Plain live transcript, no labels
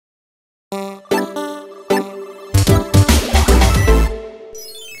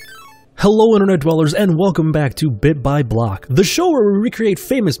Hello internet dwellers and welcome back to Bit by Block, the show where we recreate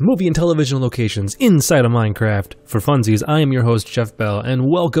famous movie and television locations inside of Minecraft. For funsies, I am your host Jeff Bell and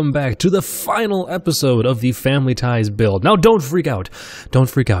welcome back to the final episode of the Family Ties build. Now don't freak out,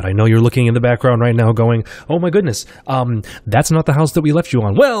 I know you're looking in the background right now going, oh my goodness, that's not the house that we left you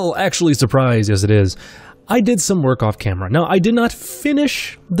on. Well, actually surprise, yes it is. I did some work off camera. Now, I did not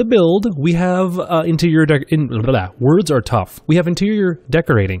finish the build. We have words are tough. We have interior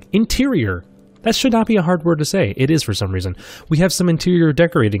decorating. Interior. That should not be a hard word to say. It is for some reason. We have some interior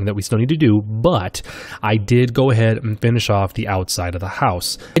decorating that we still need to do, but I did go ahead and finish off the outside of the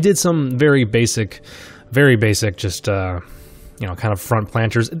house. I did some very basic, just, kind of front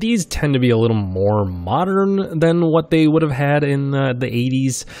planters. These tend to be a little more modern than what they would have had in the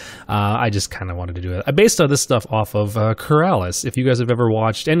 80s. I just kind of wanted to do it. I based all this stuff off of Keralis. If you guys have ever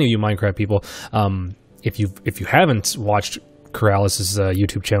watched, any of you Minecraft people, if you haven't watched Keralis'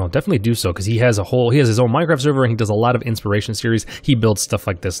 YouTube channel, definitely do so, because he has his own Minecraft server and he does a lot of inspiration series. He builds stuff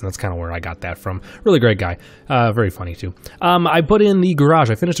like this, and that's kind of where I got that from. Really great guy. Very funny too. I put in the garage.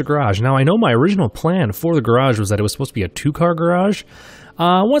 I finished the garage. Now I know my original plan for the garage was that it was supposed to be a 2-car garage.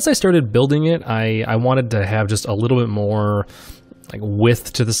 Once I started building it, I wanted to have just a little bit more like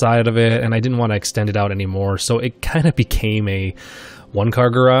width to the side of it, and I didn't want to extend it out anymore, so it kind of became a 1-car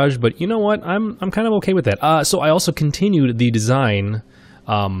garage, but you know what? I'm kind of okay with that. So I also continued the design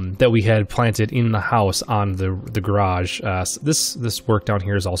that we had planted in the house on the garage. This work down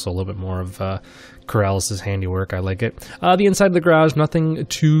here is also a little bit more of Keralis' handiwork. I like it. The inside of the garage, nothing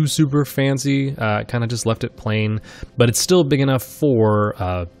too super fancy. Kind of just left it plain, but it's still big enough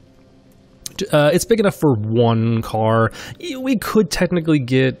for. It's big enough for 1 car. We could technically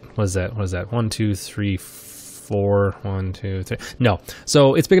get what is that? 1, 2, 3, 4, 1, 2, 3. No,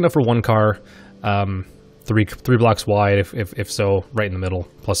 so it's big enough for 1 car, 3 blocks wide, if so, right in the middle,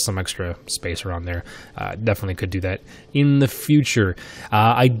 plus some extra space around there. Definitely could do that in the future.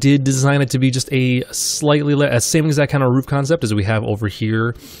 I did design it to be just a slightly same exact kind of roof concept as we have over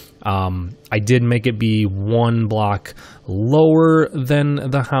here. I did make it be 1 block lower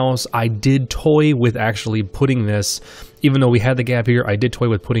than the house. I did toy with actually putting this, even though we had the gap here, I did toy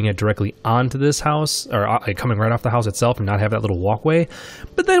with putting it directly onto this house, or coming right off the house itself and not have that little walkway.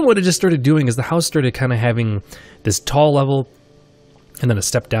 But then what it just started doing is the house started kind of having this tall level and then a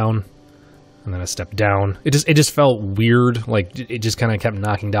step down. And then a step down. It just felt weird. Like it just kind of kept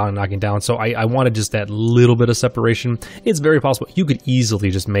knocking down and knocking down. So I wanted just that little bit of separation. It's very possible you could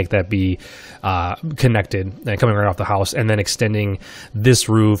easily just make that be connected and coming right off the house, and then extending this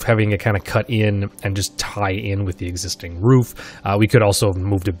roof, having it kind of cut in and just tie in with the existing roof. We could also have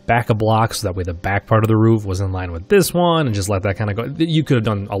moved it back a block so that way the back part of the roof was in line with this one, and just let that kind of go. You could have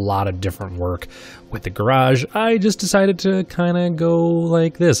done a lot of different work with the garage. I just decided to kind of go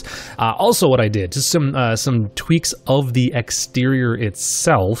like this. Also, what I did, just some tweaks of the exterior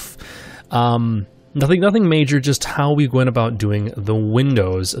itself. Nothing major, just how we went about doing the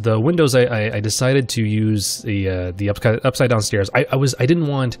windows. The windows, I decided to use the upside down stairs. I didn't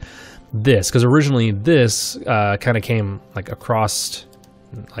want this, because originally this kind of came like across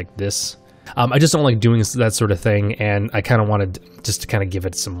like this. I just don't like doing that sort of thing, and I kind of wanted just to kind of give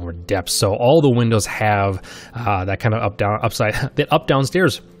it some more depth. So all the windows have that kind of up down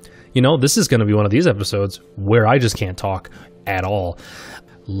stairs. You know, this is going to be one of these episodes where I just can't talk at all.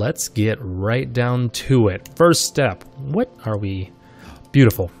 Let's get right down to it. First step, what are we?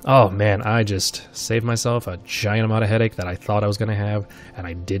 Beautiful. Oh man, I just saved myself a giant amount of headache that I thought I was going to have, and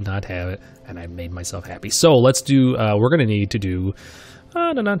I did not have it, and I made myself happy. So let's do, we're going to need to do,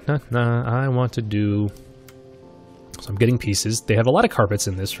 I want to do, so I'm getting pieces. They have a lot of carpets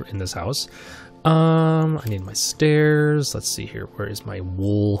in this house. I need my stairs. Let's see here. Where is my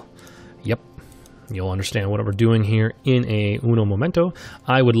wool? Yep. You'll understand what we're doing here in a uno momento.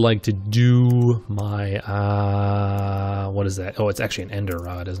 I would like to do my, what is that? Oh, it's actually an ender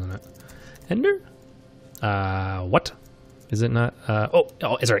rod, isn't it? Ender? What? Is it not? Oh,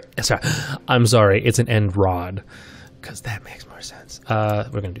 it's right. It's right. I'm sorry. It's an end rod, because that makes more sense. We're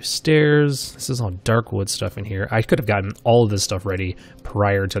going to do stairs. This is all dark wood stuff in here. I could have gotten all of this stuff ready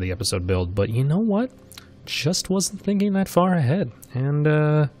prior to the episode build, but you know what? Just wasn't thinking that far ahead.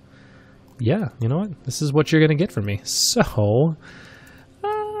 And, yeah, you know what? This is what you're going to get from me. So,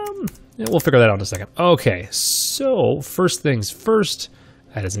 yeah, we'll figure that out in a second. Okay, so first things first.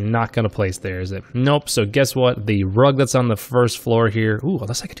 That is not going to place there, is it? Nope. So guess what? The rug that's on the first floor here. Ooh,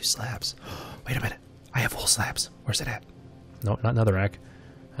 unless I could do slabs. Wait a minute. I have whole slabs. Where's it at? No, not another rack.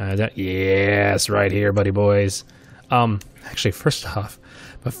 Yes, right here, buddy boys. Actually, first off,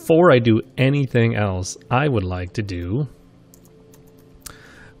 before I do anything else, I would like to do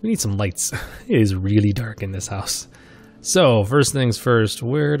We need some lights. It is really dark in this house. So, first things first,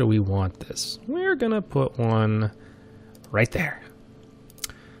 where do we want this? We're gonna put one right there.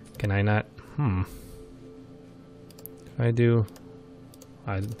 Can I not? If I do...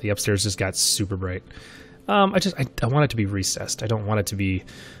 the upstairs just got super bright. I want it to be recessed. I don't want it to be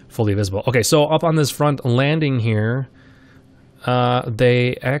fully visible. Okay, so up on this front landing here,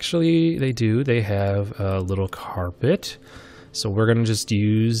 they have a little carpet. So we're gonna just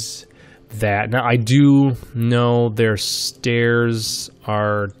use that. Now I do know their stairs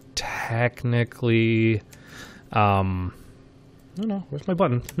are technically, no, where's my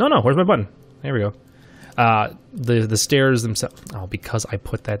button? No, where's my button? There we go. The stairs themselves. Oh, because I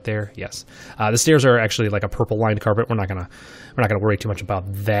put that there. Yes, the stairs are actually like a purple lined carpet. We're not gonna worry too much about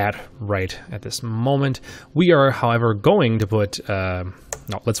that right at this moment. We are, however, going to put. No,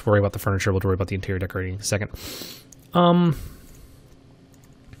 let's worry about the furniture. We'll worry about the interior decorating in a second.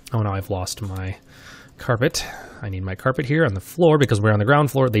 Oh no, I've lost my carpet. I need my carpet here on the floor because we're on the ground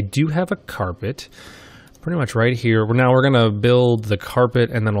floor. They do have a carpet pretty much right here. Now we're gonna build the carpet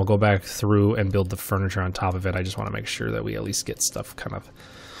and then we'll go back through and build the furniture on top of it. I just want to make sure that we at least get stuff kind of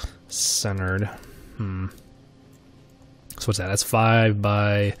centered. So what's that? That's 5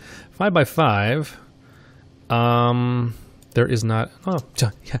 by 5. There is not. Oh,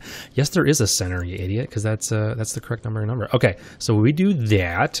 yeah. Yes, there is a center, you idiot, because that's the correct number. Okay, so we do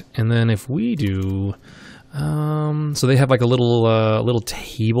that, and then if we do, so they have like a little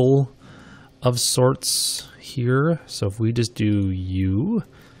table of sorts here. So if we just do U,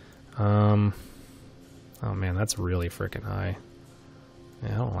 oh man, that's really freaking high.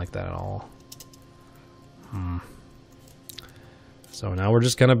 Yeah, I don't like that at all. So now we're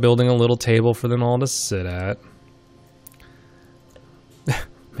just kind of building a little table for them all to sit at.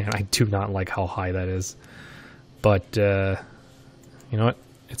 Man, I do not like how high that is. But, you know what?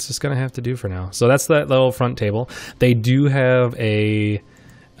 It's just going to have to do for now. So that's that little front table. They do have a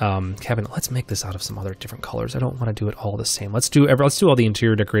cabinet. Let's make this out of some other different colors. I don't want to do it all the same. Let's do all the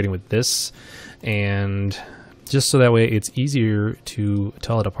interior decorating with this. And just so that way it's easier to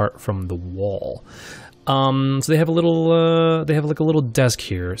tell it apart from the wall. So they have a little, they have like a little desk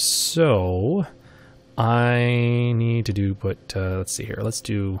here. So... I need to let's see here. Let's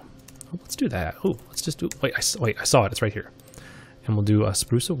do that. Oh, let's just do, wait, I saw it. It's right here. And we'll do a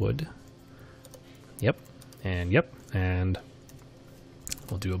spruce of wood. Yep. And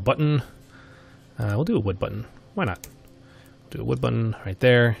we'll do a button. We'll do a wood button. Why not? We'll do a wood button right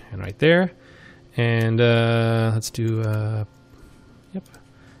there and right there. And, let's do, yep.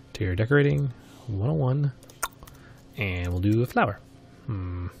 Interior decorating 101. And we'll do a flower.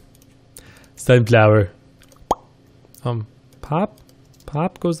 Sunflower. Pop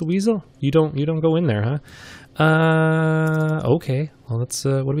goes the weasel. You don't go in there, huh? Okay. Well, let's.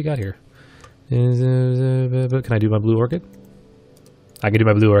 What do we got here? Can I do my blue orchid? I can do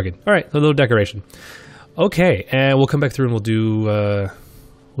my blue orchid. All right, a little decoration. Okay, and we'll come back through and we'll do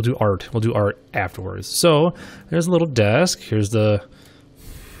art. We'll do art afterwards. So there's a little desk. Here's the.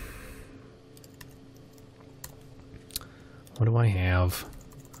 What do I have?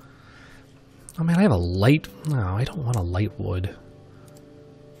 Oh man, I have a light. No, I don't want a light wood.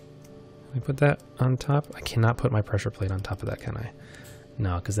 Can I put that on top? I cannot put my pressure plate on top of that, can I?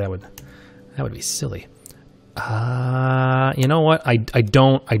 No, because that would be silly. You know what? I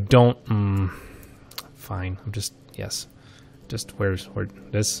don't. Fine. I'm just yes. Just where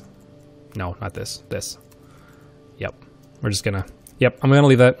this? No, not this. This. Yep. We're just gonna. Yep. I'm gonna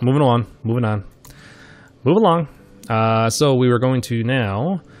leave that. Moving on. Moving along. So we were going to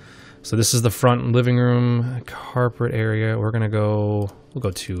now. So this is the front living room carpet area. We're gonna go. We'll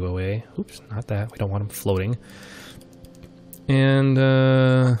go 2 away. Oops, not that. We don't want them floating. And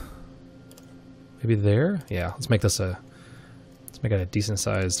maybe there. Yeah. Let's make this a. Let's make it a decent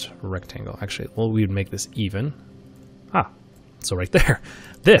sized rectangle. Actually, well, we'd make this even. Ah, so right there.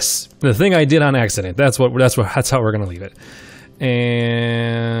 This, the thing I did on accident. That's how we're gonna leave it.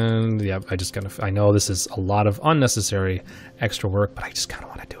 And yeah, I know this is a lot of unnecessary extra work, but I just kind of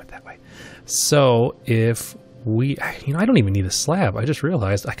want to do it that way. So if we, I don't even need a slab. I just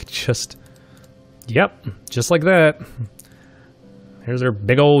realized I could just, yep, just like that. Here's their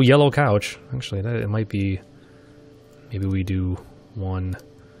big old yellow couch. Actually, it might be, maybe we do one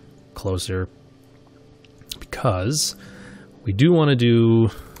closer because we do want to do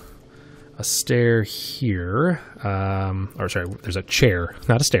a stair here, or sorry, there's a chair,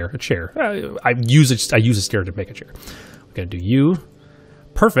 not a stair, a chair. I use a stair to make a chair. We're gonna do you.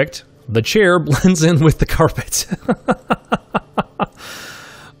 Perfect. The chair blends in with the carpet.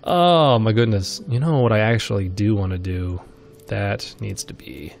 Oh my goodness. You know what I actually do want to do? that needs to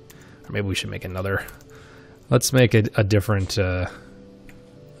be, or maybe we should make another. Let's make it a different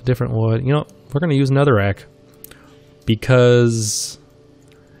wood. You know, we're gonna use another rack because,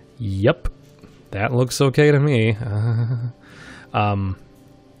 yep, that looks okay to me.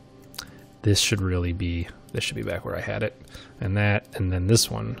 This should really be, this should be back where I had it, and that, and then this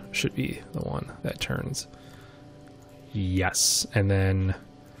one should be the one that turns. Yes, and then,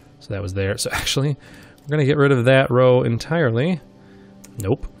 so that was there. So actually, we're gonna get rid of that row entirely.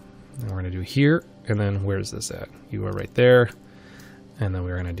 Nope. And we're gonna do here, and then where's this at? You are right there, and then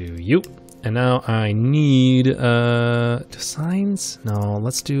we're gonna do you. And now I need signs. No,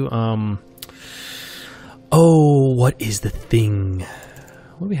 let's do oh, what is the thing?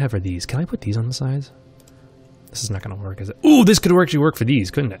 What do we have for these? Can I put these on the sides? This is not gonna work, is it? Ooh, this could actually work for these,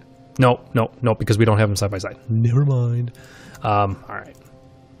 couldn't it? No, no, no, because we don't have them side by side. Never mind. All right.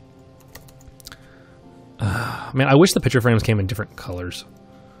 Man, I wish the picture frames came in different colors,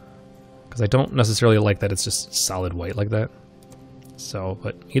 because I don't necessarily like that it's just solid white like that. So,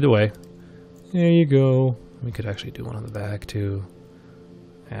 but either way, there you go. We could actually do one on the back too.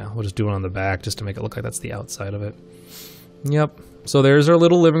 Yeah, we'll just do one on the back just to make it look like that's the outside of it. Yep. So there's our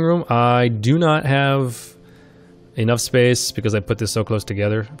little living room. I do not have enough space because I put this so close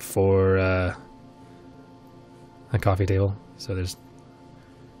together for a coffee table. So there's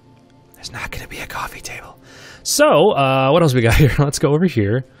not going to be a coffee table. So what else we got here? Let's go over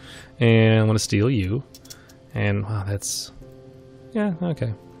here, and I want to steal you. And wow, that's, yeah,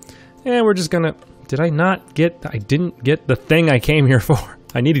 okay. And we're just gonna. Did I not get? I didn't get the thing I came here for.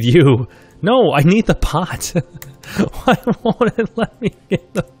 I needed you. No, I need the pot. Why won't it let me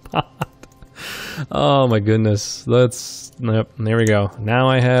get the pot? Oh my goodness. Let's, yep, there we go. Now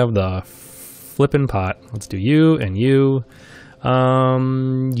I have the flippin' pot. Let's do you and you.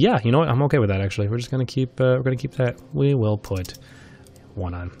 Yeah, you know what? I'm okay with that actually. We're just gonna keep that. We will put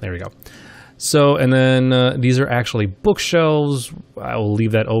one on. There we go. So, and then these are actually bookshelves. I will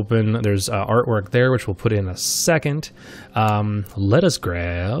leave that open. There's artwork there, which we'll put in a second. Let us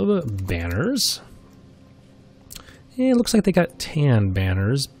grab banners. It looks like they got tan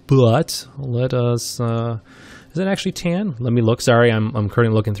banners, but let us, is it actually tan? Let me look. Sorry, I'm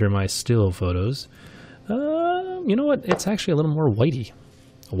currently looking through my still photos. You know what? It's actually a little more whitey.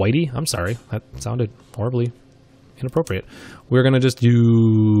 Whitey? I'm sorry. That sounded horribly inappropriate. We're going to just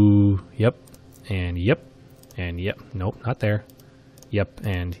do, yep, and yep, and yep. Nope, not there. Yep,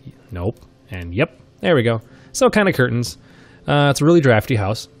 and nope, and yep. There we go. So kind of curtains. It's a really drafty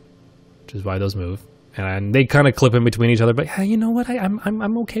house, which is why those move. And they kind of clip in between each other, but hey, you know what?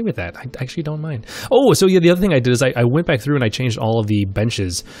 I'm okay with that. I actually don't mind. Oh, so yeah, the other thing I did is I went back through and I changed all of the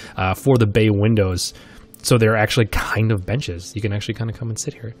benches for the bay windows, so they're actually kind of benches. You can actually kind of come and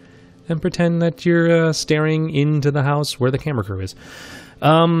sit here and pretend that you're staring into the house where the camera crew is.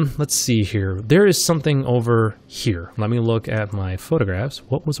 Let's see here. There is something over here. Let me look at my photographs.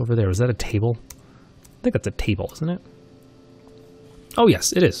 What was over there? Was that a table? I think that's a table, isn't it? Oh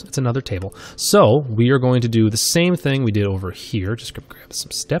yes, it is. It's another table. So we are going to do the same thing we did over here. Just grab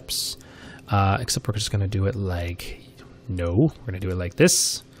some steps. Except we're just going to do it like, no, we're going to do it like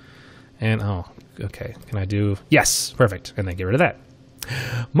this. And, oh, okay. Can I do, yes, perfect. And then get rid of that.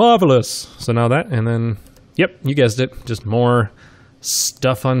 Marvelous. So now that, and then, yep, you guessed it. Just more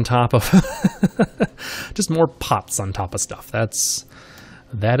stuff on top of, just more pots on top of stuff.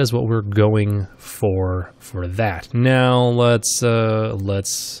 That is what we're going for that. Now let's what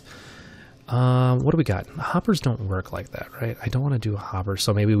do we got? Hoppers don't work like that, right? I don't want to do a hopper,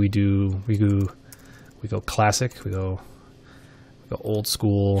 so maybe we go classic, we go old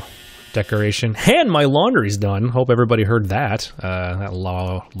school decoration. And my laundry's done. Hope everybody heard that. That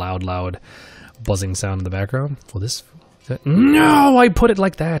loud buzzing sound in the background. Well, this, no, I put it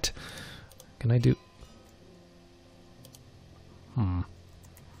like that. Can I do?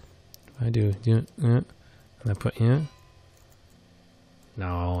 I do, yeah, and I put, yeah.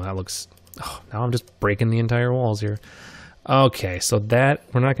 No, that looks, oh, now I'm just breaking the entire walls here. Okay, so that,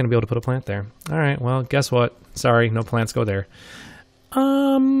 we're not going to be able to put a plant there. All right, well, guess what? Sorry, no plants go there.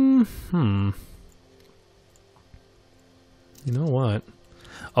 You know what?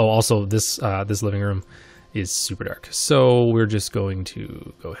 Oh, also, this living room is super dark. So we're just going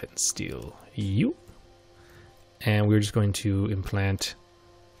to go ahead and steal you. And we're just going to implant...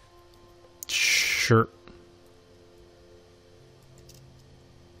 Sure.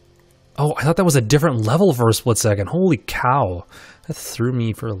 Oh, I thought that was a different level for a split second. Holy cow. That threw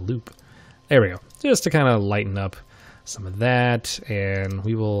me for a loop. There we go. Just to kind of lighten up some of that. And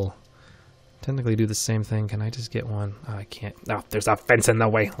we will technically do the same thing. Can I just get one? Oh, I can't. No, there's a fence in the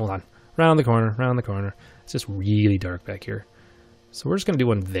way. Hold on. Round the corner, round the corner. It's just really dark back here. So we're just going to do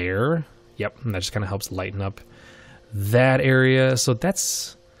one there. Yep, and that just kind of helps lighten up that area. So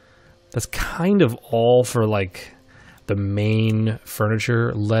that's kind of all for like the main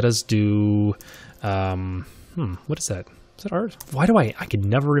furniture. Let us do what is that? Is that art? Why do I can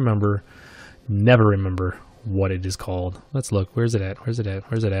never remember what it is called. Let's look. Where's it at? Where's it at?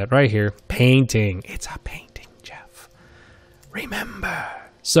 Where's it at? Right here. Painting. It's a painting, Jeff. Remember.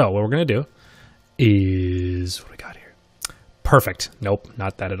 So what we're going to do is, what do we got here? Perfect. Nope,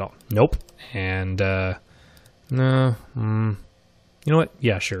 not that at all. Nope. And no. You know what?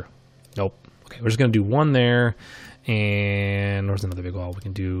 Yeah, sure. Nope. Okay, we're just going to do one there. And where's another big wall we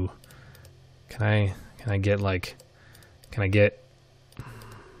can do? Can I get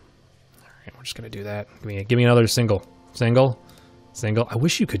we're just gonna do that. Give me another single. I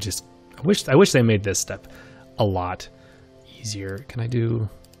wish you could just. I wish they made this step a lot easier. Can I do?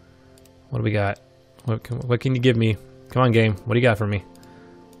 What do we got? What can you give me? Come on, game. What do you got for me?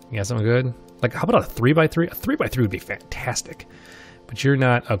 You got something good? Like, how about a 3x3? A 3x3 would be fantastic. But you're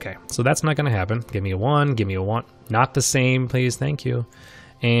not. Okay, so that's not gonna happen. Give me a 1. Give me a 1. Not the same, please. Thank you.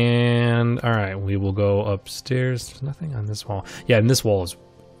 And all right, we will go upstairs. There's nothing on this wall. Yeah, and this wall is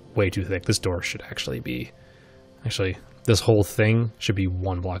way too thick. This door should actually be, this whole thing should be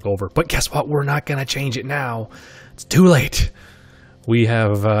 1 block over. But guess what? We're not gonna change it now. It's too late. We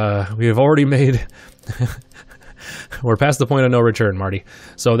have already made. We're past the point of no return, Marty.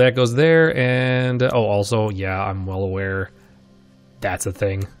 So that goes there, and oh, also, yeah, I'm well aware that's a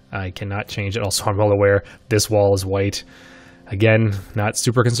thing. I cannot change it. Also, I'm well aware this wall is white. Again, not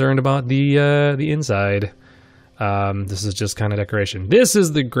super concerned about the inside. This is just kind of decoration. This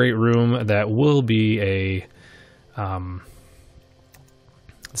is the great room that will be a,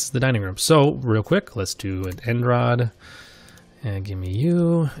 this is the dining room. So real quick, let's do an end rod and give me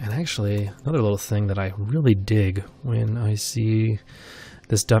you. And actually another little thing that I really dig when I see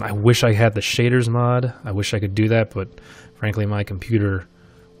this done. I wish I had the shaders mod. I wish I could do that, but frankly, my computer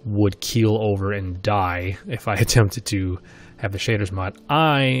would keel over and die if I attempted to have the shaders mod.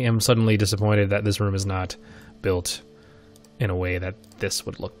 I am suddenly disappointed that this room is not built in a way that this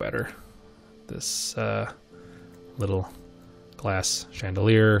would look better. This little glass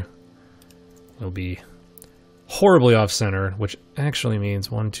chandelier will be horribly off center, which actually means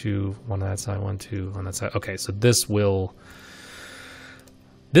 1, 2, 1 on that side, 1, 2 on that side. Okay, so this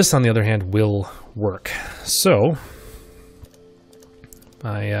on the other hand will work. So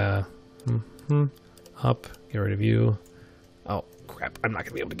I up, get rid of you. Oh crap, I'm not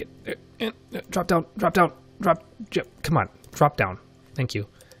gonna be able to get drop down, come on, drop down. Thank you.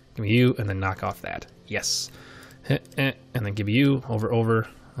 Give me you and then knock off that. Yes. And then give you over.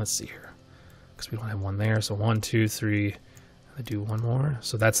 Let's see here, because we don't have one there. So 1, 2, 3. I do one more.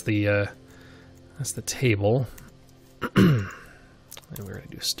 So that's the table. And we're gonna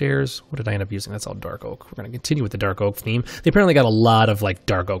do stairs. What did I end up using? That's all dark oak. We're gonna continue with the dark oak theme. They apparently got a lot of like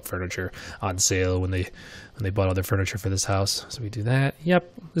dark oak furniture on sale when they bought all their furniture for this house. So we do that.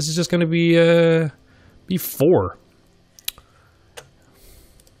 Yep. This is just gonna be 4.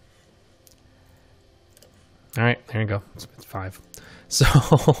 All right, there you go. It's 5. So,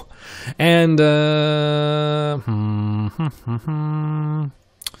 and yeah,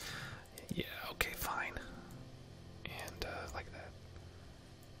 okay, fine. And like that.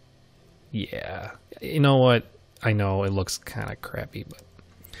 Yeah, you know what? I know it looks kind of crappy, but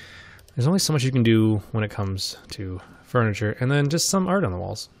there's only so much you can do when it comes to furniture, and then just some art on the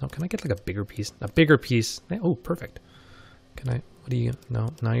walls. No, can I get like a bigger piece? A bigger piece. Oh, perfect. Can I? What do you? No,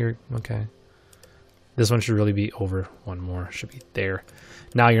 now you're okay. This one should really be over. One more should be there.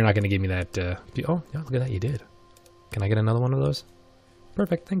 Now you're not going to give me that. Oh, yeah, look at that. You did. Can I get another one of those?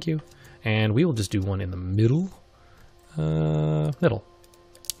 Perfect. Thank you. And we will just do one in the middle. Middle.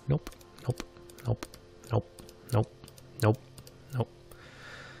 Nope. Nope. Nope. Nope. Nope. Nope. Nope.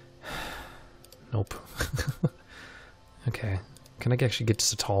 Nope. Okay. Can I actually get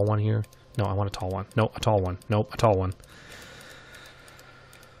just a tall one here? No, I want a tall one. No, a tall one. Nope, a tall one.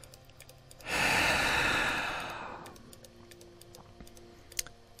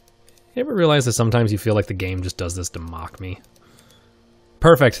 You ever realize that sometimes you feel like the game just does this to mock me?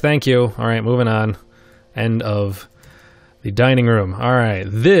 Perfect, thank you. All right, moving on. End of the dining room. All right,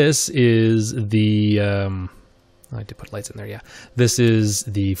 this is the... I did put lights in there, yeah. This is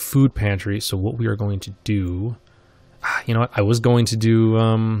the food pantry, so what we are going to do... you know what, I was going to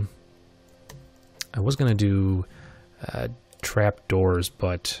do trap doors,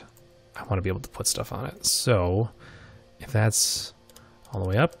 but I want to be able to put stuff on it. So, if that's all the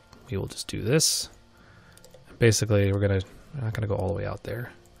way up, we will just do this. Basically, we're not gonna go all the way out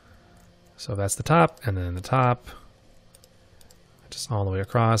there. So that's the top, and then the top. just all the way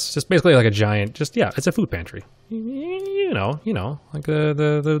across. Just basically like a giant, just, yeah, it's a food pantry. You know, like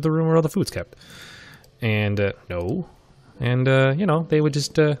the room where all the food's kept. And, no. And, you know, they would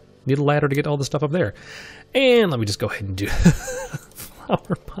just need a ladder to get all the stuff up there. And let me just go ahead and do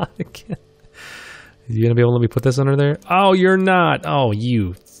flower pot again. You gonna be able to let me put this under there? Oh, you're not. Oh,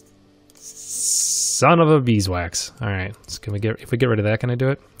 you son of a beeswax. All right, so can we if we get rid of that, can I do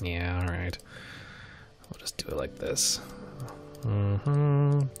it? Yeah, all right. We'll just do it like this.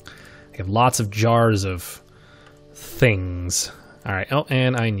 I have lots of jars of things. All right. Oh,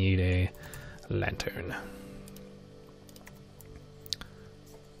 and I need a lantern.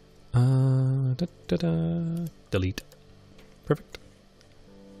 Delete. Perfect.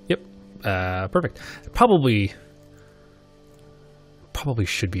 Yep. Perfect. Probably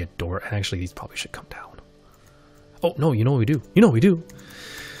should be a door. Actually, these probably should come down. Oh no! You know what we do? You know what we do?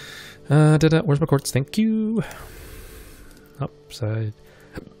 Where's my quartz? Thank you. Upside.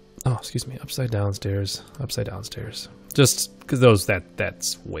 Oh, excuse me. Upside downstairs. Upside downstairs. Just because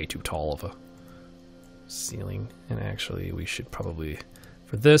that's way too tall of a ceiling. And actually, we should probably,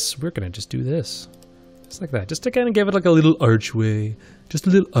 for this, we're gonna just do this, just like that, just to kind of give it like a little archway, just a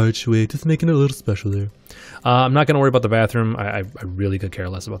little archway, just making it a little special there. I'm not gonna worry about the bathroom. I really could care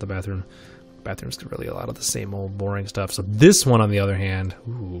less about the bathroom. Bathroom's really a lot of the same old boring stuff. So this one, on the other hand,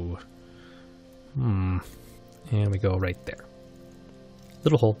 ooh, and we go right there.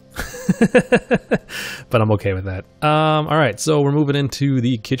 Little hole. But I'm okay with that. All right, so we're moving into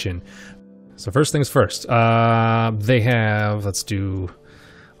the kitchen. So first things first, they have, let's do,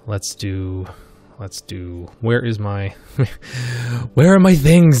 where is my, where are my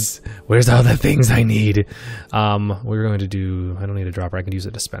things? Where's all the things I need? We're going to do, I don't need a dropper, I can use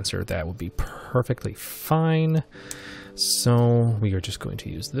a dispenser. That would be perfectly fine. So we are just going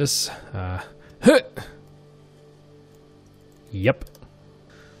to use this. Yep.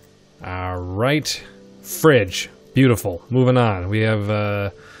 All right, fridge, beautiful. Moving on, we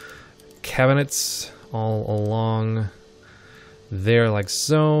have cabinets all along there like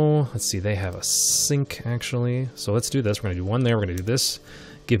so. Let's see, they have a sink actually. So let's do this. We're gonna do one there, we're gonna do this.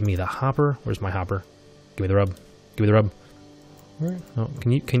 Give me the hopper. Where's my hopper? Give me the rub. Give me the rub. Where? Oh,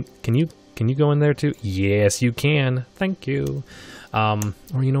 can you go in there too? Yes, you can. Thank you.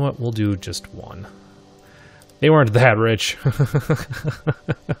 Or you know what? We'll do just one. They weren't that rich.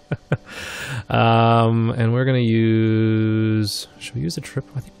 And we're gonna use, should we use a trip?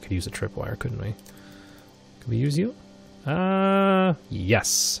 I think we could use a tripwire, couldn't we? Could we use you?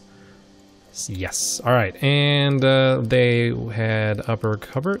 Yes. Yes. All right. And they had upper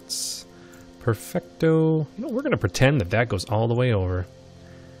cupboards. Perfecto. You know, we're gonna pretend that goes all the way over.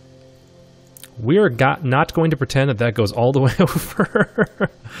 We are not going to pretend that goes all the way over.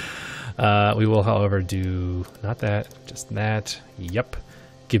 We will, however, do not that, just that. Yep.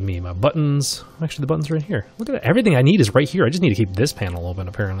 Give me my buttons. Actually, the buttons are in here. Look at that. Everything I need is right here. I just need to keep this panel open,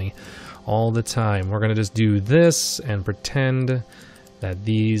 apparently, all the time. We're going to just do this and pretend that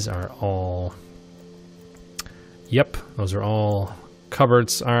these are all... Yep, those are all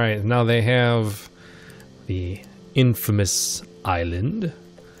cupboards. All right, now they have the infamous island.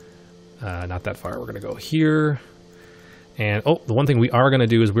 Not that far. We're going to go here. And, oh, the one thing we are going to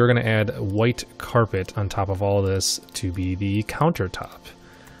do is we're going to add white carpet on top of all this to be the countertop.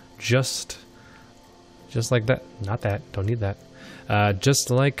 Just like that. Not that. Don't need that. Just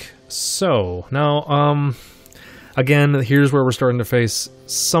like so. Now, again, here's where we're starting to face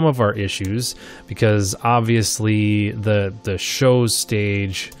some of our issues, because obviously the show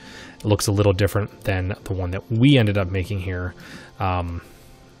stage looks a little different than the one that we ended up making here.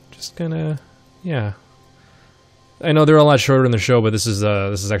 Just gonna, yeah. I know they're a lot shorter in the show, but this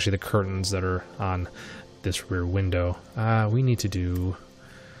is actually the curtains that are on this rear window. We need to do.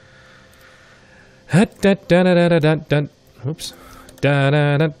 Oops.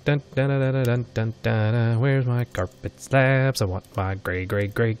 Where's my carpet slabs? I want my gray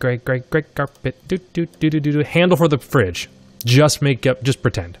carpet. Handle for the fridge. Just make up. Just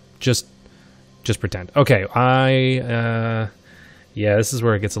pretend. Just pretend. Okay. Yeah. This is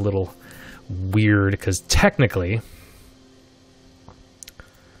where it gets a little weird, because technically,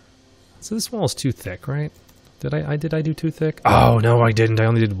 so this wall is too thick, right? Did I do too thick? Oh no, I didn't. I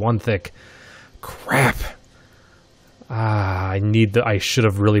only did one thick. Crap. I should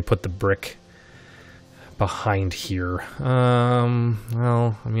have really put the brick behind here.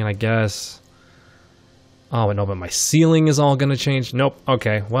 Well, I mean, I guess. Oh, no, but my ceiling is all gonna change. Nope.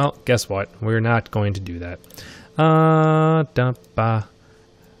 Okay. Well, guess what? We're not going to do that.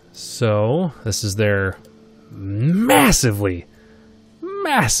 So this is their massive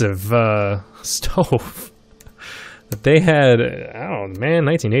stove. But they had, I don't know, man,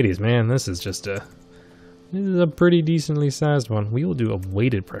 1980s, man. This is a pretty decently sized one. We will do a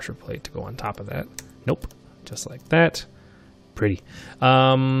weighted pressure plate to go on top of that. Nope, just like that. Pretty.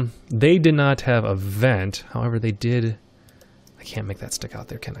 They did not have a vent. However, they did. I can't make that stick out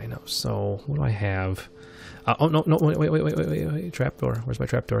there, can I? No. So what do I have? Oh no, wait. Trapdoor. Where's my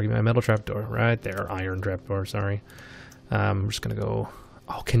trapdoor? Give me my metal trapdoor. Right there. Iron trapdoor. Sorry. I'm just gonna go.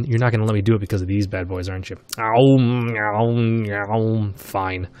 Oh, you're not gonna let me do it because of these bad boys, aren't you?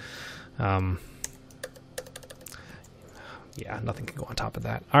 Fine. Yeah, nothing can go on top of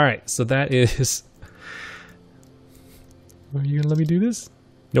that. All right, so that is. Are you gonna let me do this?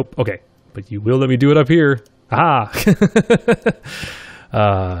 Nope. Okay, but you will let me do it up here. Ah.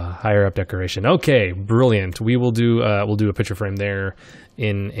 Higher up decoration. Okay, brilliant. We will do. We'll do a picture frame there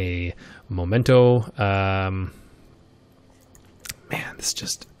in a momento. Man, this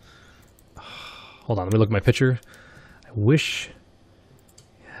just... Hold on, let me look at my picture. I wish...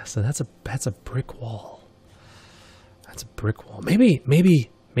 Yeah, so that's a brick wall. That's a brick wall. Maybe.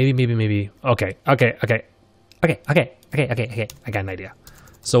 Okay. I got an idea.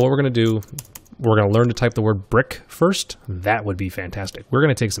 So what we're gonna do, we're gonna learn to type the word brick first. That would be fantastic. We're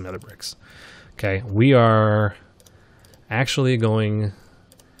gonna take some other bricks. Okay, we are actually going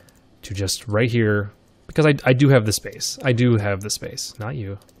to just right here, because I do have the space. I do have the space, not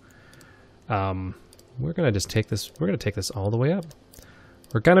you. We're gonna just take this. We're gonna take this all the way up.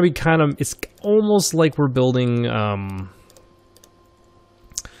 We're gonna be kind of. It's almost like we're building.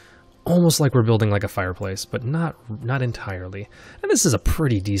 Almost like we're building like a fireplace, but not entirely. And this is a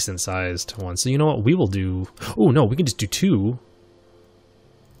pretty decent sized one. So you know what we will do? Oh no, we can just do two. We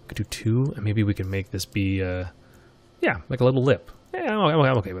could do two, and maybe we can make this be, yeah, like a little lip. Yeah,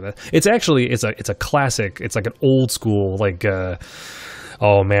 I'm okay with that. It's actually it's a classic. It's like an old school like.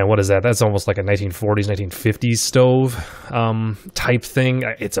 Oh man, what is that? That's almost like a 1940s, 1950s stove type thing.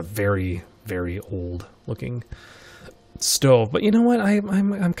 It's a very, very old looking stove, but you know what?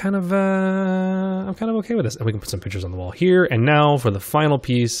 I'm kind of okay with this. And we can put some pictures on the wall here. And now for the final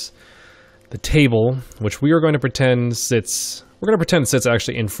piece, the table, which we are going to pretend sits. We're going to pretend sits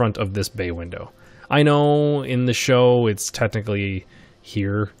actually in front of this bay window. I know in the show it's technically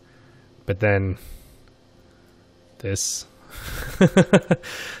here, but then this.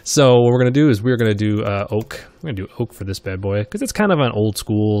 So what we're gonna do is we're gonna do oak. We're gonna do oak for this bad boy because it's kind of an old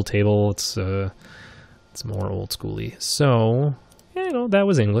school table. It's more old schooly. So yeah, you know, that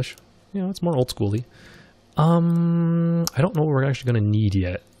was English. You know, it's more old schooly. I don't know what we're actually gonna need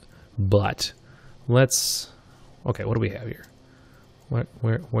yet, but let's. Okay, what do we have here?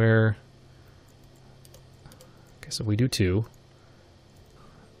 Where? Okay, so we do two.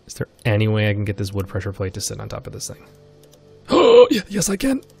 Is there any way I can get this wood pressure plate to sit on top of this thing? Oh, yes, I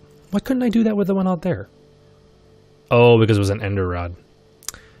can. Why couldn't I do that with the one out there? Oh, because it was an ender rod.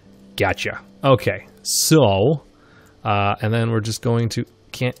 Gotcha. Okay, so, and then we're just going to,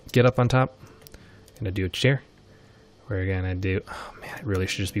 can't get up on top. Gonna do a chair. We're gonna do, oh man, it really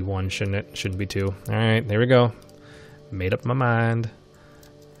should just be one, shouldn't it? Shouldn't be two. All right, there we go. Made up my mind.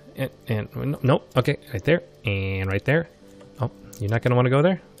 And nope, okay, right there, and right there. Oh, you're not gonna wanna go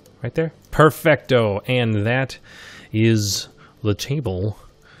there? Right there? Perfecto, and that is the table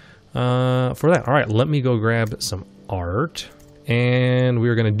for that. All right, let me go grab some art, and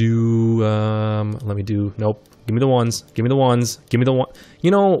we're gonna do. Nope. Give me the ones. Give me the ones. Give me the one.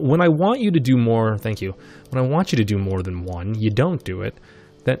 You know, when I want you to do more, thank you. When I want you to do more than one, you don't do it.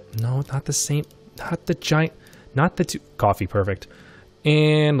 No, not the same. Not the giant. Not the two. Coffee, perfect.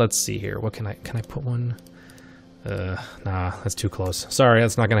 And let's see here. What can I put one? Nah, that's too close. Sorry,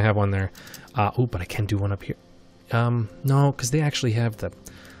 that's not gonna have one there. Oh, but I can do one up here. No, because they actually have they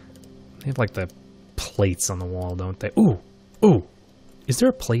have like the plates on the wall, don't they? Ooh, is there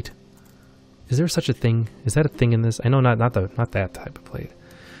a plate? Is there such a thing? Is that a thing in this? I know not that type of plate.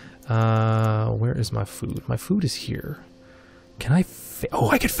 Where is my food? My food is here. Can I? Oh,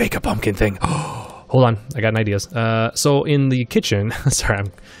 I could fake a pumpkin thing. Oh, hold on, I got ideas. So in the kitchen, sorry,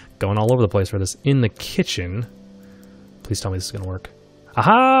 I'm going all over the place for this. In the kitchen, please tell me this is gonna work.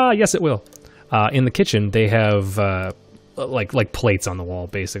 Aha! Yes, it will. In the kitchen, they have like plates on the wall,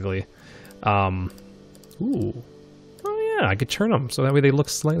 basically. Ooh, oh yeah, I could turn them so that way they look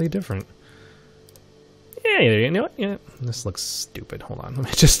slightly different. Yeah, you know what? Yeah, this looks stupid. Hold on, let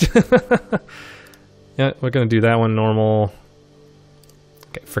me just. Yeah, we're gonna do that one normal.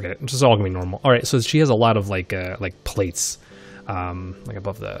 Okay, forget it. It's just all gonna be normal. All right, so she has a lot of like plates, like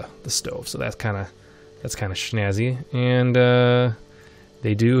above the stove. So that's kind of snazzy, and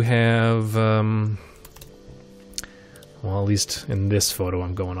they do have. Well, at least in this photo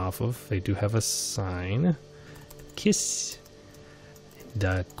I'm going off of, they do have a sign. kiss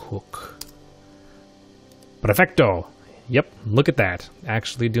the cook. Perfecto. Yep, look at that.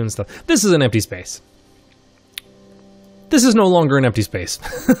 Actually doing stuff. This is an empty space. This is no longer an empty space.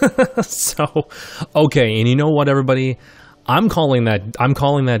 So, okay, and you know what, everybody? I'm calling that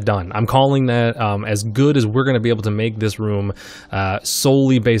done. I'm calling that as good as we're going to be able to make this room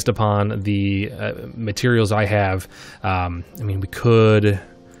solely based upon the materials I have. I mean, we could,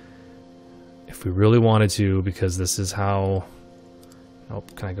 if we really wanted to, because this is how...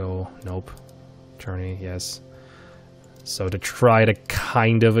 Nope, can I go? Nope. Journey, yes. So to try to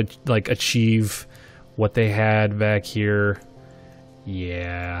kind of like achieve what they had back here,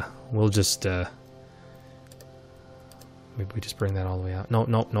 yeah, we'll just maybe we just bring that all the way out. No,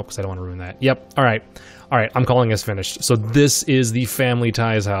 because I don't want to ruin that. Yep. All right, I'm calling us finished. So this is the Family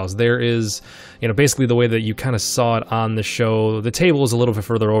Ties house. There is, you know, basically the way that you kind of saw it on the show. The table is a little bit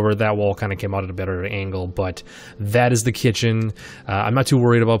further over. That wall kind of came out at a better angle, but that is the kitchen. I'm not too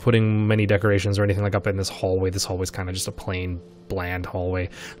worried about putting many decorations or anything like up in this hallway. This hallway is kind of just a plain, bland hallway.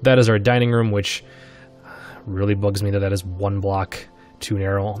 That is our dining room, which really bugs me that is one block too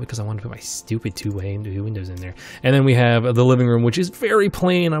narrow, because I want to put my stupid two windows in there. And then we have the living room, which is very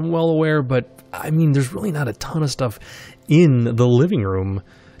plain, I'm well aware, but I mean, there's really not a ton of stuff in the living room.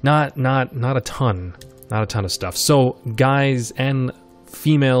 Not a ton of stuff. So guys and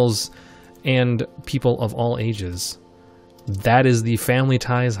females and people of all ages, that is the Family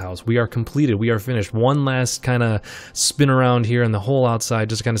Ties house. We are completed. We are finished. One last kind of spin around here in the whole outside,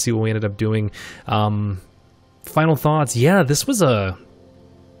 just to kind of see what we ended up doing. Final thoughts. Yeah, this was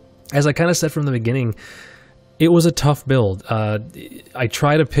as I kind of said from the beginning, it was a tough build. I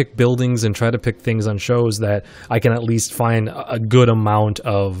try to pick buildings and try to pick things on shows that I can at least find a good amount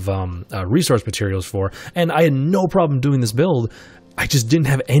of resource materials for. And I had no problem doing this build. I just didn't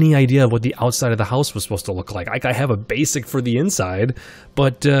have any idea of what the outside of the house was supposed to look like. I have a basic for the inside,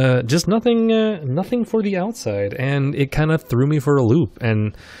 but just nothing for the outside. And it kind of threw me for a loop.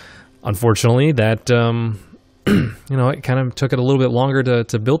 And unfortunately, that... you know, it kind of took it a little bit longer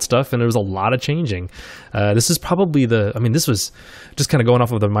to build stuff, and there was a lot of changing. This is probably this was just kind of going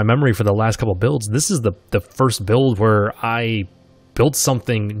off of my memory for the last couple builds. This is the first build where I built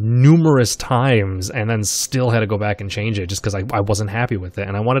something numerous times and then still had to go back and change it just because I wasn't happy with it.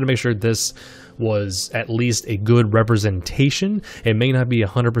 And I wanted to make sure this was at least a good representation. It may not be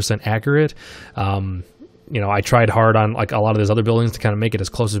 100% accurate. You know, I tried hard on like a lot of those other buildings to kind of make it as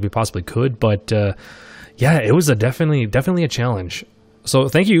close as we possibly could, but yeah, it was definitely a challenge. So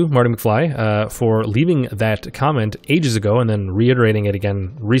thank you, Marty McFly, for leaving that comment ages ago and then reiterating it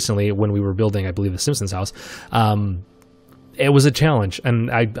again recently when we were building, I believe, the Simpsons house. It was a challenge,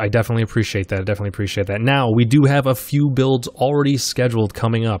 and I definitely appreciate that. Now, we do have a few builds already scheduled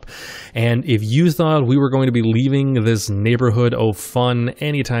coming up, and if you thought we were going to be leaving this neighborhood of fun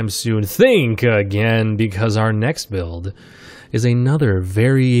anytime soon, think again, because our next build is another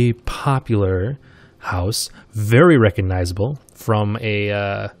very popular house, very recognizable from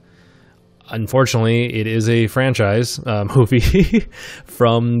a unfortunately it is a franchise movie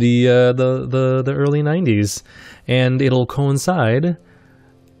from the early 90s, and it'll coincide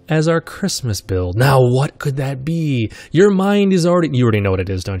as our Christmas build. Now what could that be? Your mind is you already know what it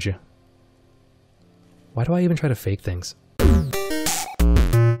is, don't you? Why do I even try to fake things?